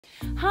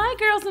Hi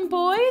girls and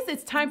boys,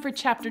 it's time for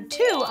chapter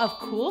 2 of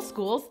Cool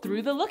Schools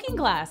Through the Looking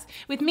Glass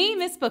with me,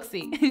 Miss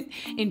Booksy.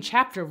 In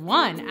chapter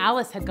 1,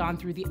 Alice had gone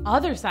through the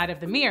other side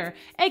of the mirror,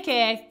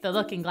 aka the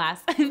looking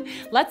glass.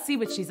 Let's see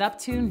what she's up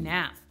to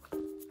now.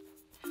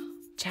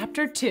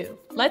 Chapter 2,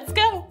 let's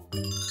go.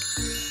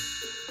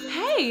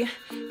 Hey,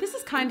 this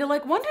is kind of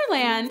like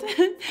Wonderland.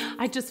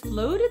 I just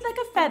floated like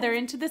a feather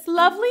into this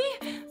lovely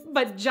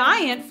but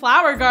giant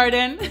flower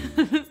garden.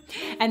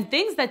 And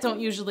things that don't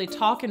usually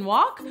talk and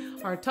walk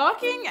are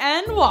talking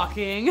and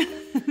walking.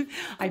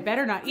 I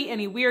better not eat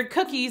any weird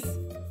cookies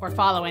or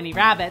follow any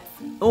rabbits.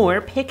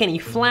 Or pick any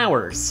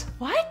flowers.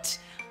 What?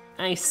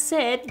 I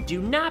said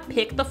do not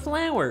pick the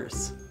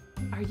flowers.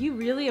 Are you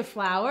really a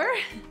flower?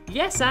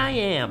 Yes, I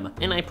am,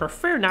 and I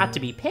prefer not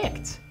to be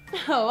picked.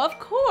 Oh, of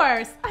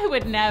course. I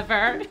would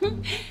never.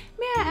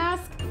 May I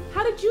ask,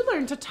 how did you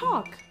learn to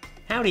talk?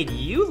 How did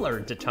you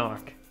learn to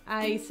talk?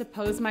 I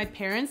suppose my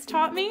parents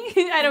taught me.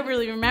 I don't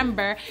really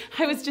remember.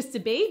 I was just a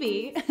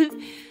baby.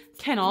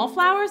 Can all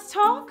flowers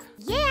talk?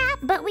 Yeah,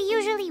 but we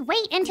usually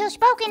wait until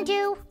spoken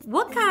to.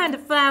 What kind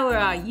of flower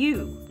are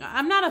you?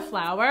 I'm not a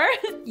flower.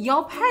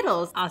 Your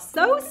petals are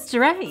so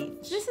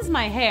strange. This is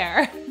my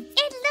hair.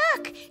 And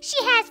look, she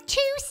has 2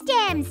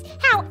 stems.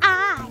 How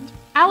odd.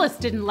 Alice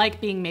didn't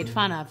like being made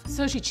fun of,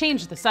 so she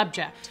changed the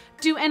subject.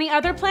 Do any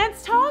other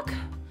plants talk?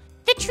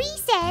 The tree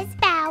says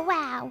bow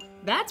wow.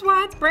 That's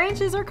why its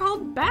branches are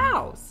called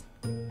boughs.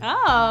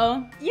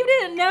 Oh. You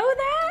didn't know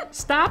that?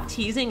 Stop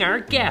teasing our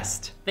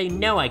guest. They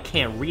know I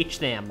can't reach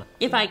them.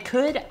 If I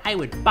could, I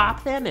would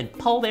bop them and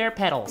pull their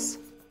petals.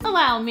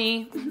 Allow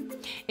me.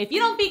 If you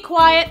don't be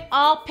quiet,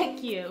 I'll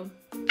pick you.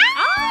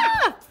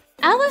 Ah!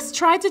 Alice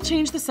tried to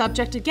change the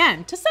subject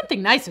again to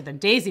something nicer than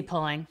daisy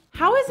pulling.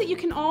 How is it you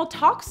can all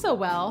talk so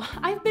well?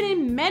 I've been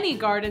in many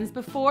gardens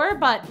before,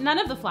 but none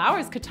of the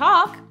flowers could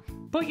talk.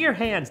 Put your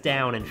hands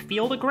down and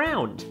feel the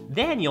ground.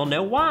 Then you'll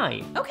know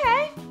why.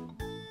 Okay.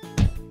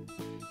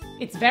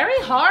 It's very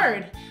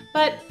hard,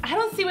 but I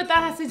don't see what that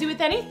has to do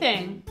with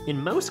anything.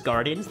 In most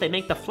gardens, they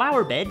make the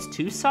flower beds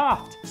too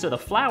soft, so the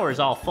flowers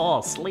all fall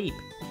asleep.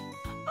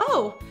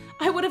 Oh,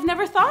 I would have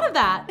never thought of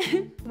that.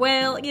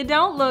 Well, you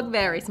don't look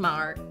very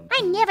smart.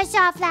 I never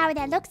saw a flower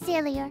that looked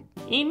sillier.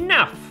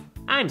 Enough!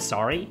 I'm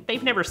sorry,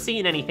 they've never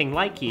seen anything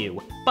like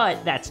you.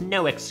 But that's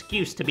no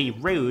excuse to be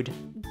rude.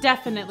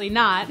 Definitely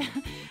not.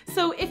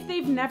 So if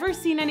they've never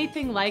seen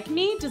anything like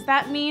me, does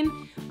that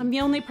mean I'm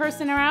the only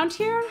person around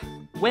here?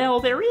 Well,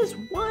 there is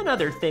one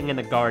other thing in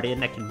the garden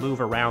that can move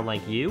around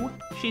like you.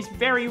 She's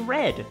very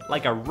red,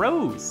 like a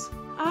rose.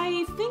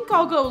 I think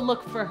I'll go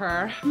look for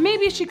her.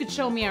 Maybe she could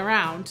show me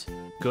around.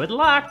 Good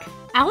luck.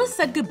 Alice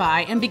said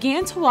goodbye and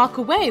began to walk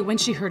away when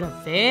she heard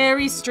a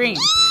very strange,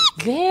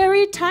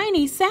 very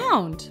tiny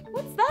sound.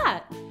 What's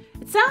that?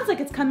 It sounds like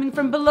it's coming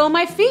from below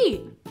my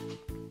feet.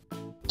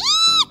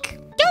 Eek!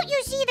 Don't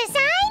you see the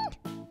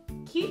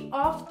sign? Keep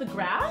off the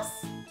grass?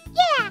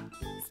 Yeah.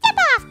 Step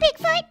off,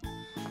 Bigfoot.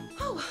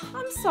 Oh,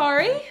 I'm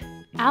sorry.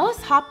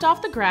 Alice hopped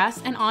off the grass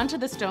and onto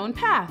the stone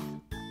path.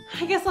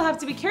 I guess I'll have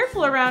to be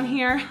careful around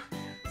here.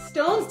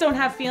 Stones don't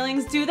have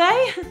feelings, do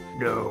they?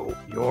 No,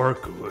 you're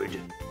good.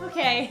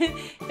 Okay,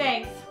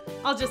 thanks.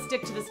 I'll just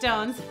stick to the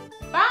stones.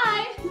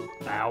 Bye!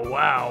 Bow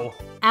wow.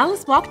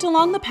 Alice walked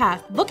along the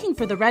path looking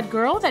for the red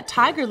girl that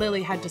Tiger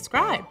Lily had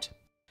described.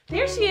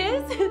 There she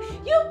is!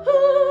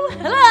 Yoo-hoo!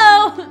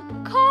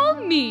 Hello! Call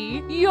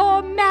me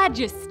Your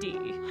Majesty.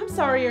 I'm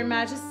sorry, Your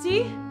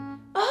Majesty.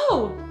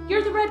 Oh,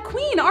 you're the Red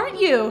Queen,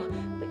 aren't you?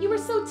 But you were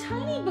so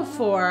tiny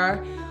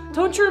before.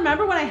 Don't you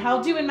remember when I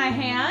held you in my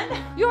hand?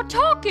 You're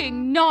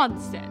talking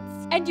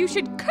nonsense, and you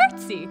should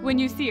curtsy when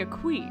you see a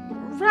queen.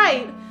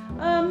 Right.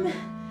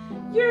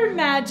 Your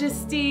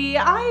Majesty,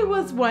 I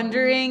was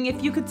wondering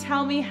if you could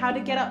tell me how to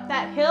get up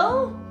that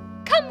hill?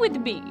 Come with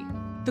me.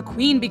 The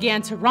queen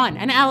began to run,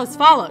 and Alice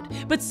followed,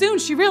 but soon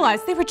she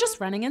realized they were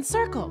just running in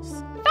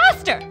circles.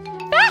 Faster!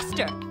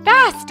 Faster!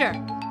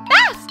 Faster!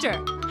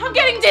 Faster! I'm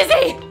getting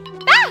dizzy!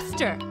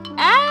 Faster!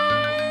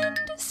 And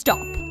stop.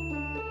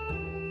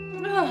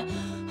 Ugh.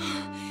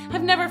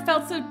 I've never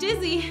felt so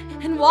dizzy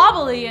and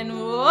wobbly and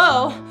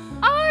whoa.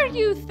 Are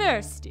you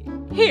thirsty?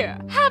 Here,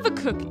 have a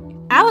cookie.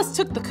 Alice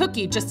took the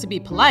cookie just to be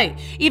polite,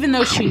 even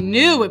though she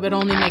knew it would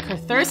only make her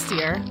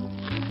thirstier.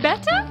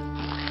 Better?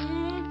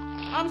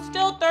 I'm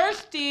still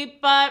thirsty,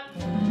 but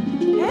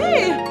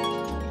hey,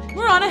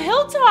 we're on a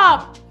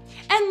hilltop.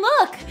 And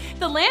look,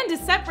 the land is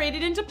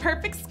separated into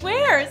perfect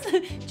squares,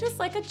 just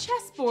like a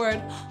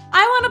chessboard.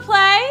 I want to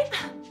play.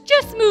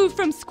 Just move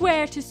from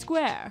square to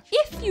square.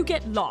 If you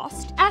get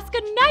lost, ask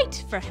a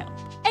knight for help.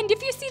 And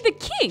if you see the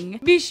king,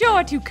 be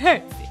sure to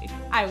curtsy.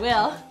 I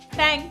will.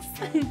 Thanks.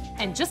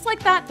 And just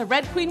like that, the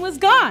Red Queen was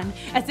gone,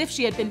 as if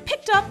she had been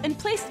picked up and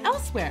placed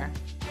elsewhere.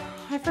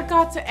 I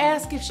forgot to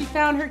ask if she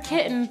found her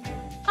kitten.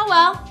 Oh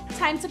well,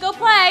 time to go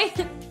play.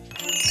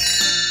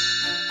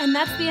 And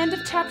that's the end of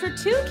chapter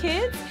 2,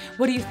 kids.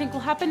 What do you think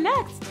will happen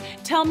next?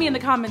 Tell me in the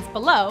comments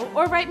below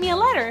or write me a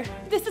letter.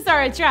 This is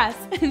our address.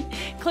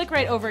 Click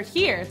right over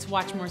here to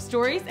watch more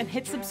stories and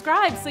hit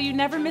subscribe so you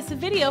never miss a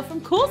video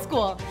from Cool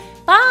School.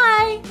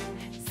 Bye!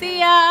 See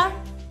ya!